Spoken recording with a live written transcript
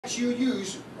you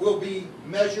use will be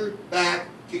measured back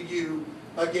to you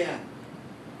again.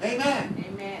 Amen.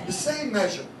 Amen. The same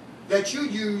measure that you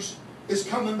use is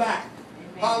coming back.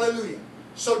 Amen. Hallelujah.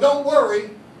 So don't worry.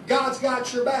 God's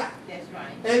got your back. That's right.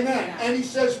 Amen. Yeah. And he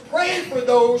says, pray for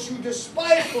those who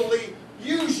despitefully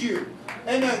use you.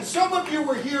 Amen. Some of you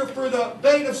were here for the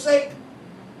bait of Satan.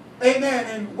 Amen.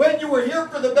 And when you were here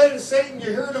for the bait of Satan,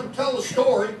 you heard him tell a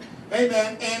story.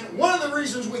 Amen. And one of the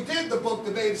reasons we did the book,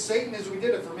 The Bait of Satan, is we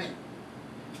did it for me.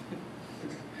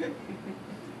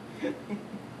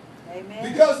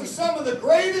 Amen. Because of some of the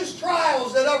greatest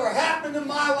trials that ever happened in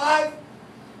my life,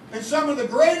 and some of the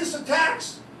greatest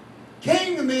attacks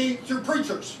came to me through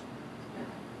preachers.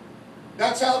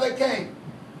 That's how they came.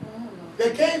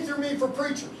 They came through me for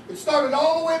preachers. It started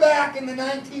all the way back in the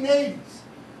 1980s.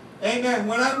 Amen.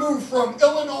 When I moved from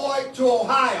Illinois to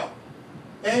Ohio.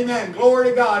 Amen. Glory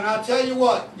to God. And I'll tell you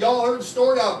what, y'all heard the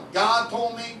story of God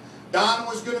told me Donna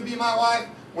was going to be my wife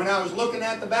when I was looking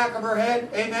at the back of her head.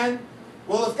 Amen.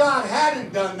 Well, if God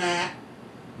hadn't done that,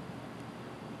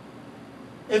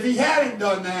 if he hadn't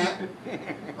done that,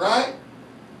 right?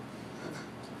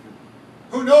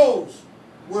 Who knows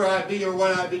where I'd be or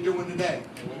what I'd be doing today.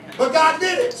 But God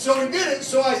did it. So he did it.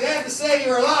 So I had to say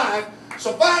you're alive.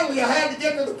 So finally I had to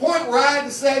get to the point where I had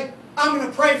to say, I'm going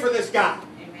to pray for this guy.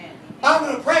 Amen. I'm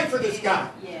going to pray for this guy.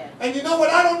 Yeah. And you know what?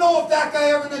 I don't know if that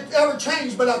guy ever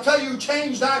changed, but I'll tell you who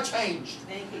changed, I changed.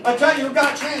 Thank you. I tell you who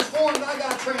got transformed, I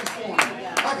got transformed.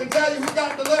 I can tell you who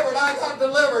got delivered, I got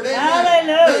delivered. Amen.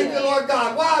 Hallelujah. Thank you, Lord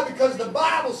God. Why? Because the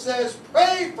Bible says,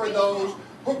 pray for those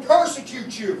who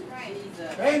persecute you.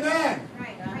 Jesus. Amen.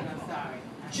 I'm sorry.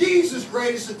 Jesus'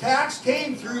 greatest attacks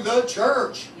came through the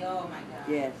church. Oh my God.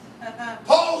 Yes.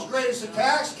 Paul's greatest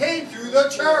attacks came through the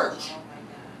church. Oh my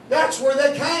God. That's where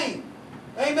they came.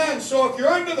 Amen. So if you're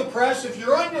under the press, if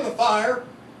you're under the fire,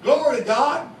 glory to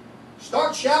God,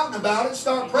 start shouting about it,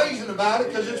 start praising about it,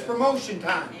 because it's promotion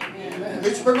time. Amen.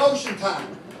 It's promotion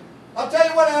time. I'll tell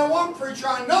you what, I had one preacher,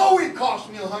 I know he cost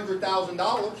me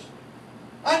 $100,000.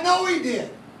 I know he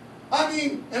did. I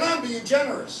mean, and I'm being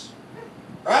generous.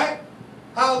 Right?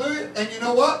 Hallelujah. And you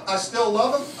know what? I still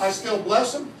love him. I still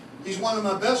bless him. He's one of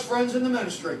my best friends in the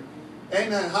ministry.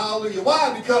 Amen. Hallelujah.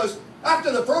 Why? Because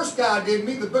after the first guy did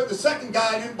me, the second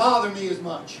guy didn't bother me as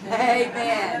much.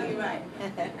 Amen. You're right.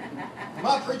 Am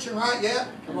I preaching right yet?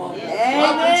 Come on. Yes.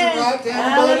 Am I preaching right to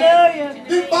anybody? Hallelujah.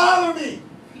 Didn't bother me.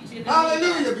 Preaching the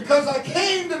Hallelujah. Because I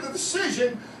came to the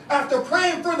decision after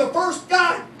praying for the first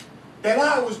guy that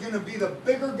I was going to be the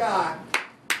bigger guy.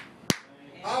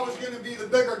 I was going to be the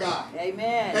bigger guy.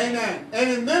 Amen. Amen. And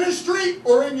in ministry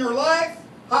or in your life,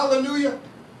 hallelujah,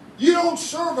 you don't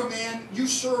serve a man, you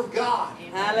serve God.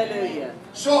 Hallelujah.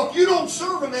 So if you don't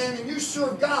serve a man and you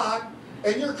serve God,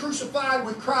 and you're crucified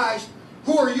with Christ,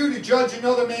 who are you to judge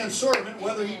another man's servant,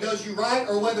 whether he does you right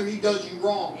or whether he does you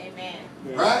wrong? Amen.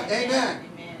 Right? Amen.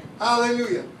 Amen.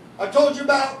 Hallelujah. I told you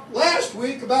about last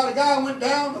week about a guy who went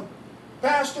down, a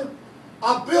pastor.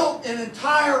 I built an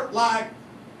entire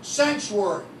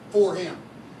sanctuary for him.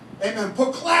 Amen.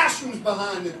 Put classrooms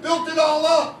behind it. Built it all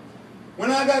up. When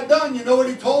I got done, you know what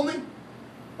he told me?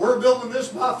 We're building this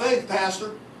by faith,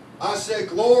 Pastor. I said,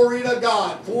 glory to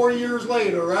God. 4 years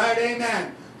later, right?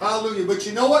 Amen. Hallelujah. But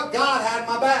you know what? God had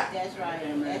my back. That's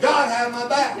right. God had my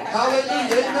back.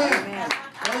 Hallelujah. Amen.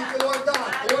 Thank you, Lord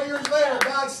God. 4 years later,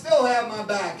 God still had my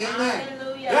back. Amen.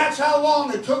 Hallelujah. That's how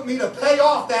long it took me to pay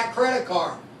off that credit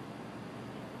card.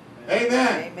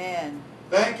 Amen. Amen.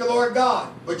 Thank you, Lord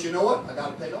God. But you know what? I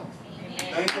got to pay it off. Amen.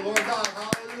 Thank you, Lord God.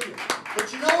 Hallelujah.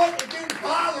 But you know what? It didn't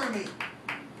bother me.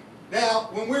 Now,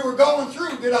 when we were going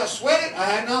through, did I sweat it? I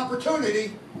had an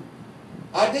opportunity.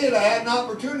 I did. I had an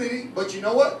opportunity. But you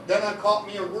know what? Then I caught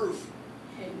me a roof.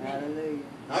 Hallelujah.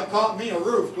 I caught me a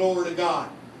roof. Glory to God.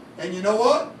 And you know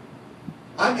what?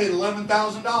 I made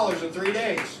 $11,000 in 3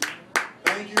 days.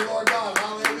 Thank you, Lord God.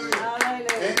 Hallelujah.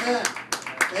 Hallelujah. Amen.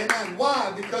 Amen.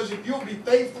 Why? Because if you'll be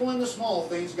faithful in the small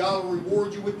things, God will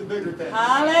reward you with the bigger things.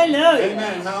 Hallelujah.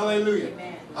 Amen. Hallelujah.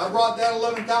 Amen. I brought that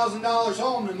 $11,000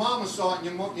 home and Mama saw it.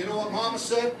 And you know what Mama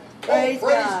said? Praise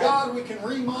praise God. God, we can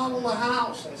remodel the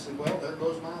house. I said, well, there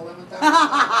goes my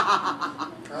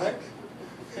 $11,000. Right?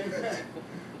 Amen.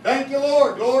 Thank you,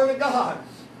 Lord. Glory to God.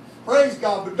 Praise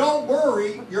God. But don't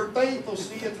worry. Your faith will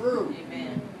see you through.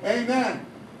 Amen. Amen.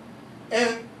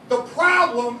 And the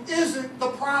problem isn't the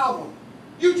problem.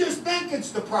 You just think it's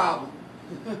the problem.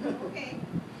 Okay.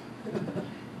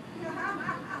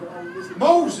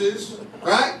 Moses,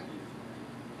 right?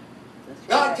 That's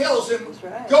God right. tells him, That's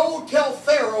right. go tell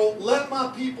Pharaoh, let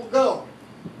my people go.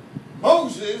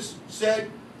 Moses said,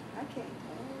 I can't.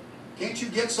 can't you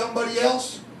get somebody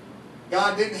else?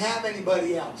 God didn't have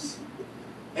anybody else.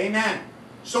 Amen.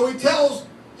 So he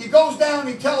goes down,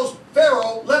 he tells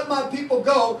Pharaoh, let my people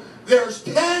go. There's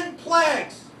 10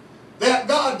 plagues that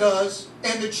God does,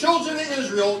 and the children of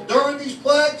Israel during these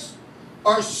plagues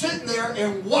are sitting there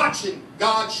and watching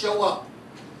God show up.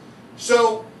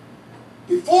 So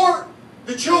before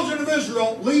the children of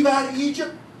Israel leave out of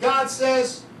Egypt, God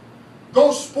says,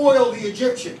 go spoil the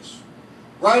Egyptians.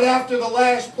 Right after the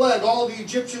last plague, all the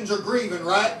Egyptians are grieving,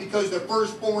 right? Because their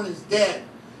firstborn is dead.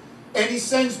 And he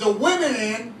sends the women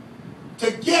in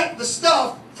to get the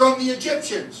stuff from the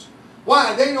Egyptians.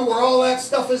 Why? They know where all that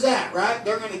stuff is at, right?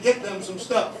 They're going to get them some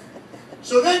stuff.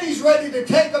 So then he's ready to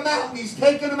take them out, and he's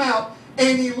taking them out,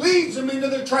 and he leads them into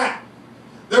the trap.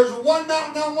 There's one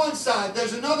mountain on one side.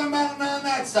 There's another mountain on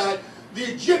that side. The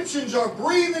Egyptians are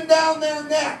breathing down their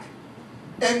neck.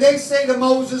 And they say to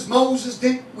Moses, Moses,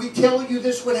 didn't we tell you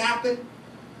this would happen?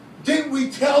 Didn't we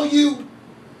tell you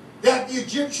that the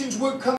Egyptians would come?